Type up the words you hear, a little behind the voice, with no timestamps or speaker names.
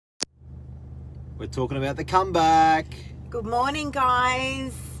We're talking about the comeback. Good morning,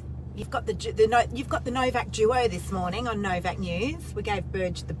 guys. You've got the Novak duo this morning on Novak News. We gave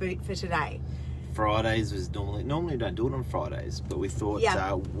Burge the boot for today. Fridays was normally we don't do it on Fridays, but we thought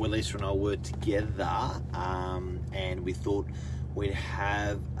Lisa and I were together, and we thought we'd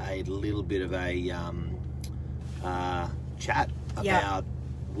have a little bit of a chat about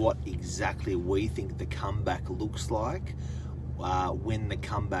what exactly we think the comeback looks like, when the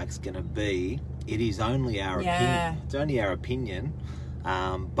comeback's going to be. It is only our opinion. It's only our opinion,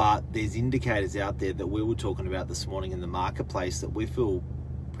 but there's indicators out there that we were talking about this morning in the marketplace that we feel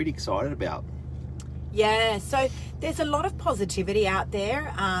pretty excited about. Yeah, so there's a lot of positivity out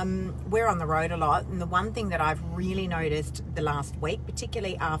there. We're on the road a lot, and the one thing that I've really noticed the last week,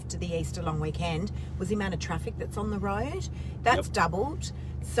 particularly after the Easter long weekend, was the amount of traffic that's on the road. That's doubled.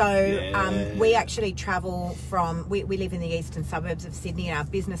 So we actually travel from, we live in the eastern suburbs of Sydney, and our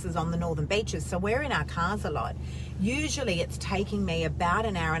business is on the northern beaches, so we're in our cars a lot. Usually it's taking me about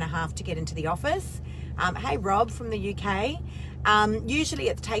an hour and a half to get into the office. Hey, Rob from the UK. Usually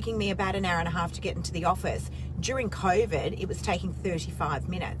it's taking me about an hour and a half to get into the office. During COVID, it was taking 35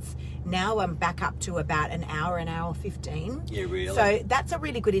 minutes. Now I'm back up to about an hour 15. Yeah, really? So that's a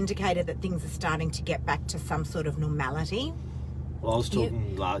really good indicator that things are starting to get back to some sort of normality. Well, I was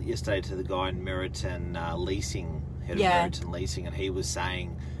talking yesterday to the guy in Meriton Leasing, head of Meriton Leasing, and he was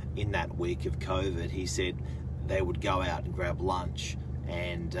saying in that week of COVID, he said they would go out and grab lunch,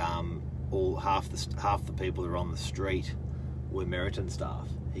 and half the people who are on the street were Meriton staff.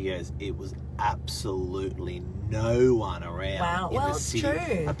 He goes, it was absolutely no one around in the city.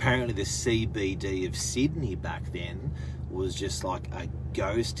 True. Apparently the CBD of Sydney back then was just like a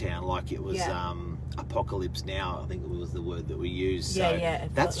ghost town, like it was apocalypse now, I think it was the word that we used. So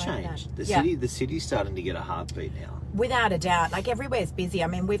that's changed. Like the city's starting to get a heartbeat now. Without a doubt. Like, everywhere's busy. I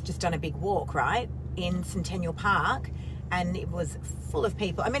mean, we've just done a big walk, right, in Centennial Park, and it was full of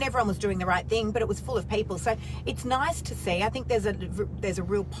people. I mean, everyone was doing the right thing, but it was full of people. So it's nice to see. I think there's a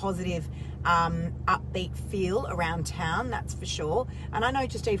real positive, upbeat feel around town, that's for sure. And I know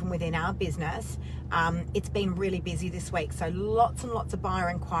just even within our business, it's been really busy this week. So lots and lots of buyer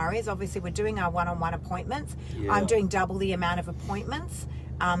inquiries. Obviously, we're doing our one-on-one appointments. Yeah. I'm doing double the amount of appointments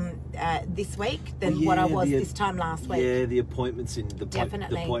this week than what I was this time last week. Yeah, the appointments in the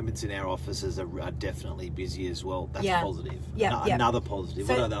appointments in our offices are definitely busy as well. That's positive. Another positive.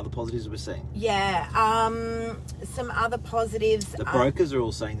 So, what are the other positives we're seeing? Yeah, some other positives. The brokers are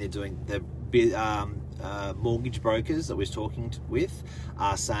all saying they're doing mortgage brokers that we're talking with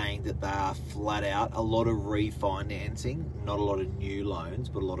are saying that they are flat out a lot of refinancing, not a lot of new loans,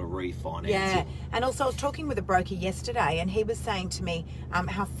 but a lot of refinancing. Yeah, and also I was talking with a broker yesterday, and he was saying to me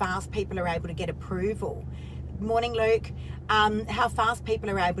how fast people are able to get approval. Morning, Luke. How fast people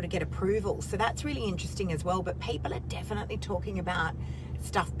are able to get approval. So that's really interesting as well. But people are definitely talking about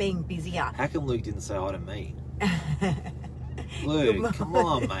stuff being busier. How come Luke didn't say hi to me? Luke, come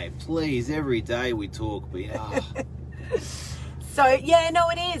on, mate, please. Every day we talk, but So yeah, no,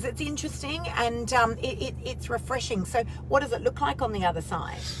 it is. It's interesting, and it's refreshing. So what does it look like on the other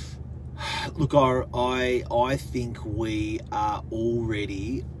side? Look, I think we are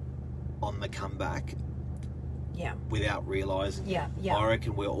already on the comeback. Yeah. Without realising it. Yeah. I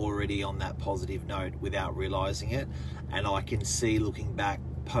reckon we're already on that positive note without realising it, and I can see, looking back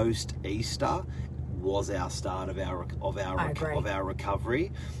post Easter, was our start of our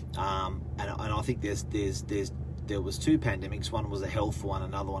recovery, and I think there was two pandemics. One was a health one,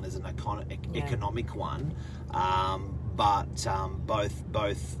 another one is an economic one, but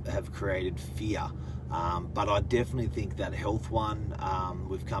both have created fear. But I definitely think that health one,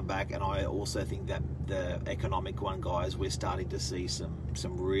 we've come back, and I also think that the economic one, guys, we're starting to see some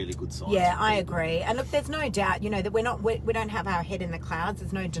really good signs. Yeah, I agree. And look, there's no doubt, that we don't have our head in the clouds.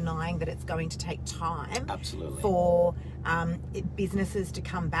 There's no denying that it's going to take time. Absolutely. For businesses to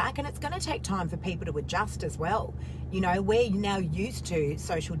come back, and it's going to take time for people to adjust as well. We're now used to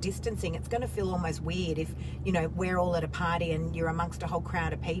social distancing. It's going to feel almost weird if, we're all at a party and you're amongst a whole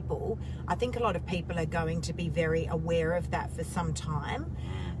crowd of people. I think a lot of people are going to be very aware of that for some time.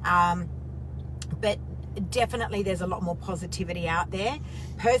 But definitely there's a lot more positivity out there.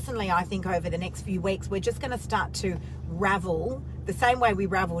 Personally, I think over the next few weeks, we're just going to start to ravel. The same way we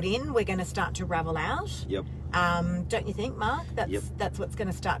raveled in, we're going to start to ravel out. Yep. Don't you think, Mark? That's what's going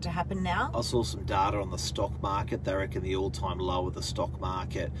to start to happen now. I saw some data on the stock market. They reckon the all-time low of the stock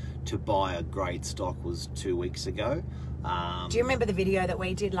market to buy a great stock was 2 weeks ago. Do you remember the video that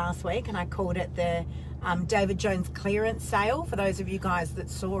we did last week, and I called it the David Jones clearance sale, for those of you guys that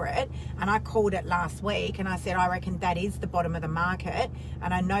saw it, and I called it last week and I said I reckon that is the bottom of the market,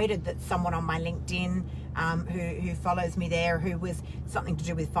 and I noted that someone on my LinkedIn who follows me there, who was something to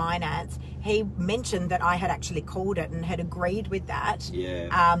do with finance, he mentioned that I had actually called it and had agreed with that.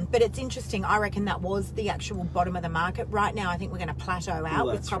 But it's interesting, I reckon that was the actual bottom of the market. Right now I think we're going to plateau out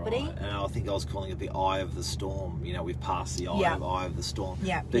with property. Right. And I think I was calling it the eye of the storm. You know, we've passed the eye of the storm.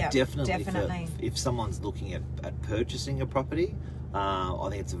 But definitely. If someone's looking at purchasing a property, I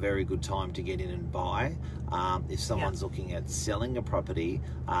think it's a very good time to get in and buy. If someone's looking at selling a property,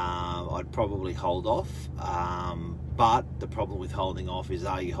 I'd probably hold off. But the problem with holding off is,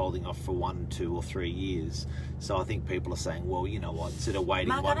 are you holding off for 1, 2 or 3 years? So I think people are saying, well, you know what, instead of waiting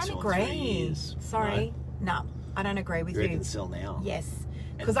Mark, 1, 2 or 3 years. Sorry. No, I don't agree with you. You can sell now. Yes.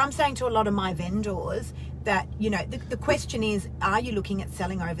 Because I'm saying to a lot of my vendors that, you know, the question is, are you looking at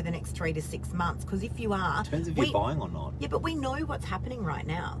selling over the next 3 to 6 months? Because if you are... Depends if you're buying or not. Yeah, but we know what's happening right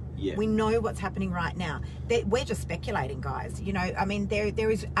now. Yeah. We know what's happening right now. We're just speculating, guys. You know, I mean,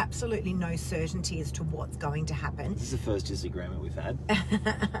 there is absolutely no certainty as to what's going to happen. This is the first disagreement we've had.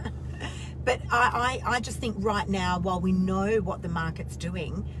 But I just think right now, while we know what the market's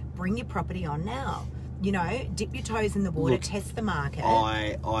doing, bring your property on now. You know, dip your toes in the water, test the market.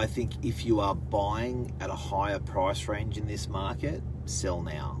 I think if you are buying at a higher price range in this market, sell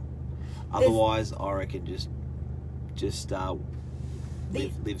now. Otherwise, I reckon just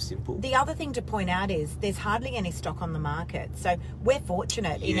live simple. The other thing to point out is there's hardly any stock on the market. So we're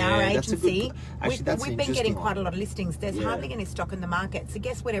fortunate in our agency. We've been getting quite a lot of listings. There's hardly any stock in the market. So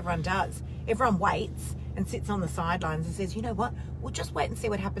guess what everyone does? Everyone waits and sits on the sidelines and says, you know what, we'll just wait and see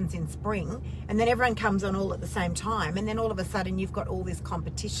what happens in spring. And then everyone comes on all at the same time. And then all of a sudden you've got all this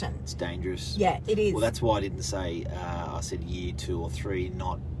competition. It's dangerous. Yeah, it is. Well, that's why I didn't say, I said year 2 or 3,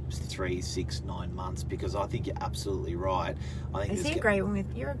 not 3, 6, 9 months, because I think you're absolutely right. I think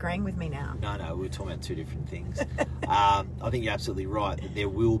you're agreeing with me now. No, we're talking about two different things. I think you're absolutely right that there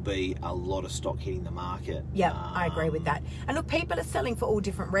will be a lot of stock hitting the market. Yeah, I agree with that. And look, people are selling for all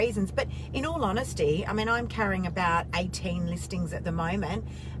different reasons, but in all honesty, I mean, I'm carrying about 18 listings at the moment,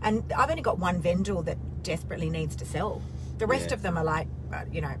 and I've only got one vendor that desperately needs to sell. The rest of them are like,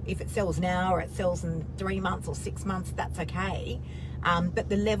 you know, if it sells now or it sells in 3 months or 6 months, that's okay. But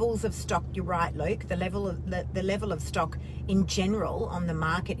the levels of stock, you're right, Luke, the level of stock in general on the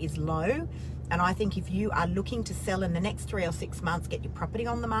market is low. And I think if you are looking to sell in the next 3 or 6 months, get your property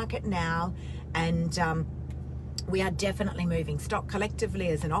on the market now. And we are definitely moving stock. Collectively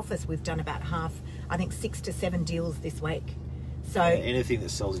as an office, we've done about 6 to 7 deals this week. So anything that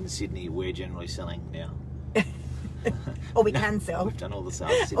sells in Sydney, we're generally selling now. Or we can sell. We've done all the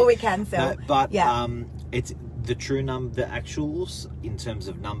sales. Or we can sell. But it's the true number, the actuals in terms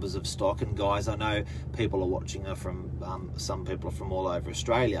of numbers of stock. And guys, I know people are watching from some people are from all over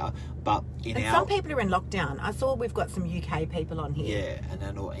Australia, but some people are in lockdown. I saw we've got some UK people on here. Yeah, and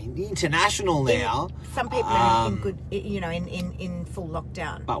then international now. Some people are in good, you know, in full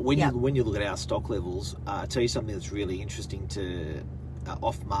lockdown. But when you look at our stock levels, I'll tell you something that's really interesting to.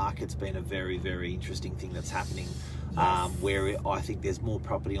 Off market's been a very, very interesting thing that's happening. Yes. Where I think there's more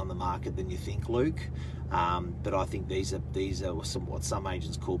property on the market than you think, Luke. But I think these are what some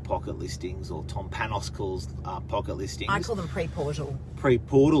agents call pocket listings, or Tom Panos calls pocket listings. I call them pre-portal.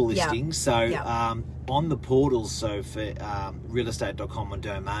 Pre-portal listings. So on the portals, so for realestate.com and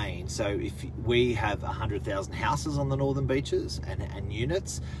Domain, so if we have 100,000 houses on the Northern Beaches and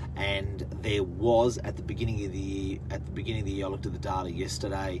units, and there was at the beginning of the year, I looked at the data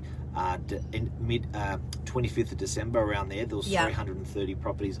yesterday, in mid 25th of December, around there was 330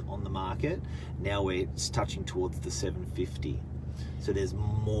 properties on the market. Now we're touching towards the 750. So there's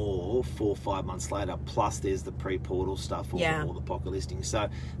more 4 or 5 months later, plus there's the pre-portal stuff, or the pocket listings. So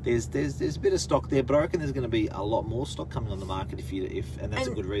there's a bit of stock there, but I reckon there's going to be a lot more stock coming on the market and that's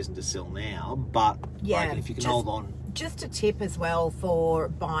a good reason to sell now. But I reckon if you can hold on. Just a tip as well for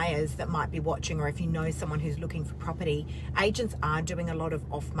buyers that might be watching, or if you know someone who's looking for property, agents are doing a lot of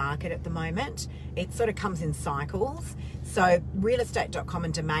off-market at the moment. It sort of comes in cycles. So realestate.com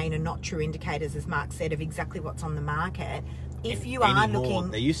and Domain are not true indicators, as Mark said, of exactly what's on the market. If you are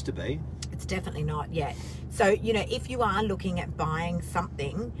looking, they used to be. It's definitely not yet. So, you know, if you are looking at buying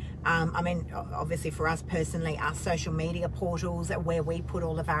something, I mean, obviously for us personally, our social media portals are where we put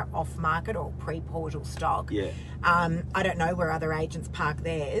all of our off-market or pre-portal stock. Yeah. I don't know where other agents park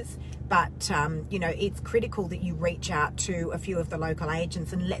theirs, but, you know, it's critical that you reach out to a few of the local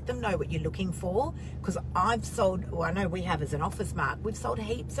agents and let them know what you're looking for. Because I've sold, well, I know we have as an office, Mark, we've sold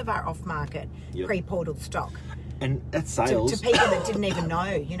heaps of our off-market pre-portal stock. And that's sales. To people that didn't even know,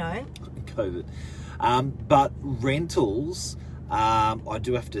 you know. COVID. But rentals, I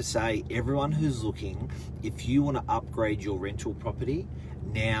do have to say, everyone who's looking, if you want to upgrade your rental property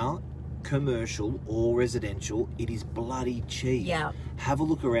now, commercial or residential, it is bloody cheap. Yeah. Have a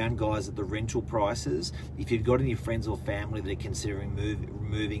look around, guys, at the rental prices. If you've got any friends or family that are considering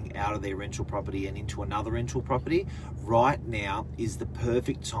moving out of their rental property and into another rental property, right now is the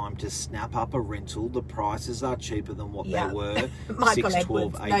perfect time to snap up a rental. The prices are cheaper than what they were Michael 6,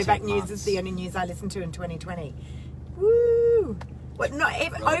 12, Edwards, 18 Novak months. News is the only news I listened to in 2020. Woo! What, not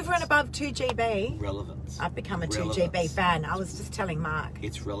even, over and above 2GB. Relevance. I've become a Relevance. 2GB fan. I was just telling Mark.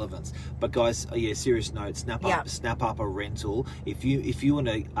 It's relevance. But guys, serious note, snap up a rental. If you want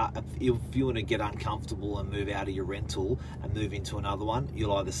to get uncomfortable and move out of your rental and move into another one,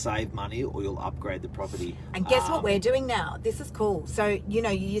 you'll either save money or you'll upgrade the property. And guess what we're doing now? This is cool. So, you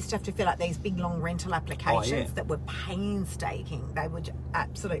used to have to fill out these big long rental applications that were painstaking. They were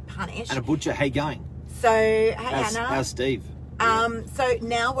absolute punish. And a butcher, how you going? So, hey Anna. How's Steve? So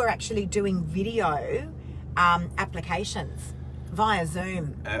now we're actually doing video applications via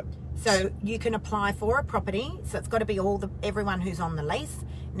Zoom. So you can apply for a property. So it's got to be everyone who's on the lease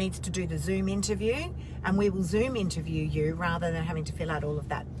needs to do the Zoom interview, and we will Zoom interview you rather than having to fill out all of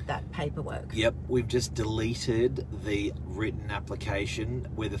that paperwork. Yep, we've just deleted the written application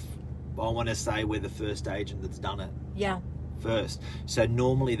where I want to say we're the first agent that's done it. Yeah. First. So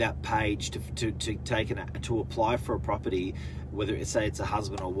normally that page to apply for a property, whether it's say it's a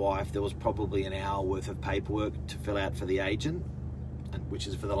husband or wife, there was probably an hour worth of paperwork to fill out for the agent, which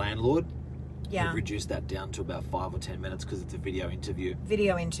is for the landlord. Yeah. We've reduced that down to about 5 or 10 minutes because it's a video interview.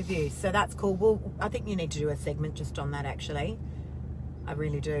 Video interview. So that's cool. Well, I think you need to do a segment just on that, actually. I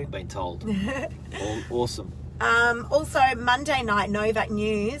really do. I've been told. Awesome. Also, Monday night, Novak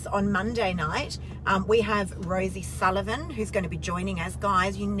News on Monday night, we have Rosie Sullivan, who's going to be joining us.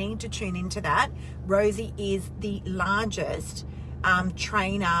 Guys, you need to tune into that. Rosie is the largest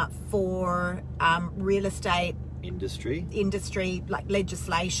trainer for real estate industry, like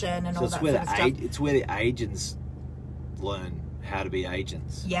legislation and all that sort of stuff. It's where the agents learn how to be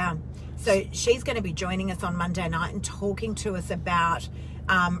agents. Yeah. So she's going to be joining us on Monday night and talking to us about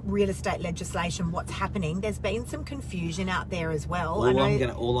real estate legislation, what's happening. There's been some confusion out there as well.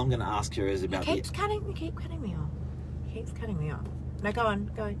 All I'm gonna ask her is about you keep cutting me off. He keeps cutting me off. No, go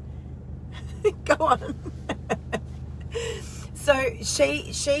on. Go on. So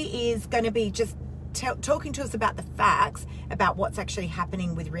she is going to be just talking to us about the facts about what's actually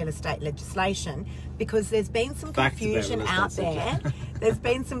happening with real estate legislation, because there's been some confusion out there. There's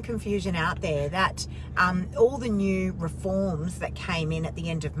been some confusion out there that all the new reforms that came in at the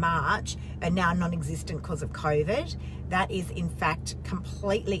end of March are now non-existent because of COVID. That is in fact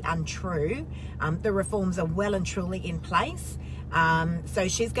completely untrue. The reforms are well and truly in place. So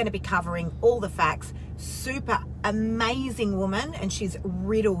she's going to be covering all the facts. Super amazing woman, and she's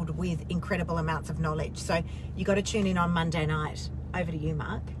riddled with incredible amounts of knowledge. So you got to tune in on Monday night. Over to you,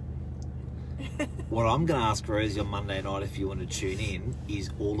 Mark. What I'm going to ask Rosie on Monday night, if you want to tune in, is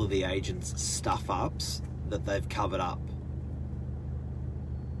all of the agents' stuff-ups that they've covered up.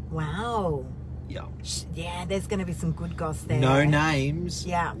 Wow. Yeah. Yeah, there's going to be some good goss there. No names.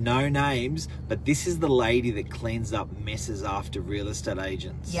 Yeah. No names, but this is the lady that cleans up messes after real estate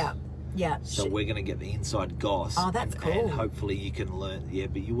agents. Yeah. Yeah. So we're going to get the inside goss. Oh, that's cool. And hopefully you can learn. Yeah,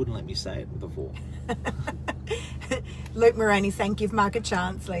 but you wouldn't let me say it before. Luke Moroney saying, give Mark a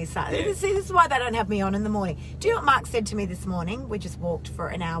chance, Lisa. Yeah. This is why they don't have me on in the morning. Do you know what Mark said to me this morning? We just walked for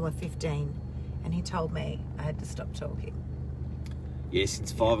an hour 15 and he told me I had to stop talking. Yeah,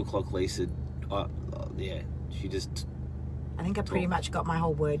 since 5 o'clock, Lisa, she just... I think I pretty much got my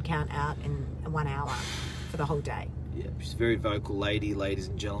whole word count out in 1 hour for the whole day. Yeah, she's a very vocal lady, ladies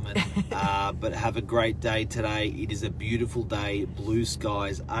and gentlemen. But have a great day today. It is a beautiful day. Blue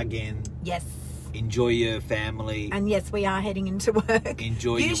skies again. Yes. Enjoy your family. And yes, we are heading into work.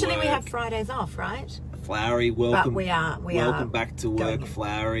 Enjoy your work. Usually we have Fridays off, right? Flowery, welcome. But welcome back to work, in.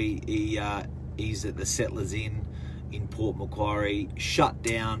 Flowery. He's at the Settlers Inn in Port Macquarie. Shut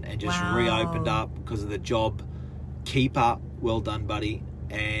down and just reopened up because of the job. Keep up. Well done, buddy.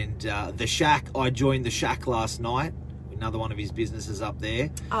 And the Shack, I joined the Shack last night. Another one of his businesses up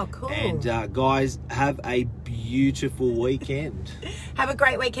there. Oh, cool. And guys, have a beautiful weekend. Have a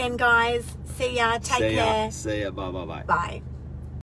great weekend, guys. See ya. Take care. See ya. Bye. Bye.